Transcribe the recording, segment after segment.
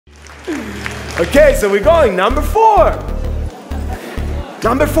Okay, so we're going. Number 4.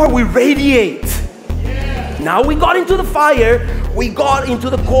 Number 4, we radiate. Now we got into the fire, we got into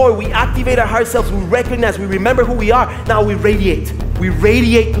the core, we activate our higher selves, we recognize, we remember who we are. Now we radiate. We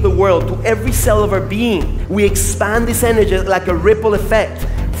radiate to the world, to every cell of our being. We expand this energy like a ripple effect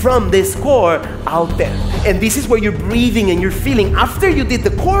from this core out there. And this is where you're breathing and you're feeling. After you did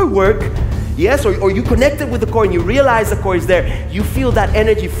the core work, yes, or you connected with the core and you realize the core is there, you feel that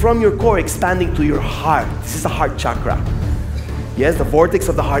energy from your core expanding to your heart. This is the heart chakra. Yes, the vortex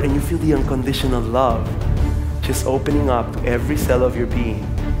of the heart, and you feel the unconditional love just opening up to every cell of your being.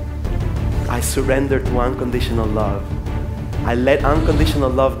 I surrender to unconditional love. I let unconditional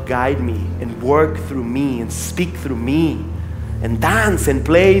love guide me and work through me and speak through me and dance and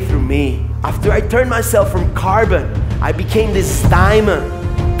play through me. After I turned myself from carbon, I became this diamond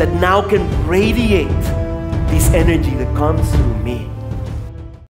that now can radiate this energy that comes through me.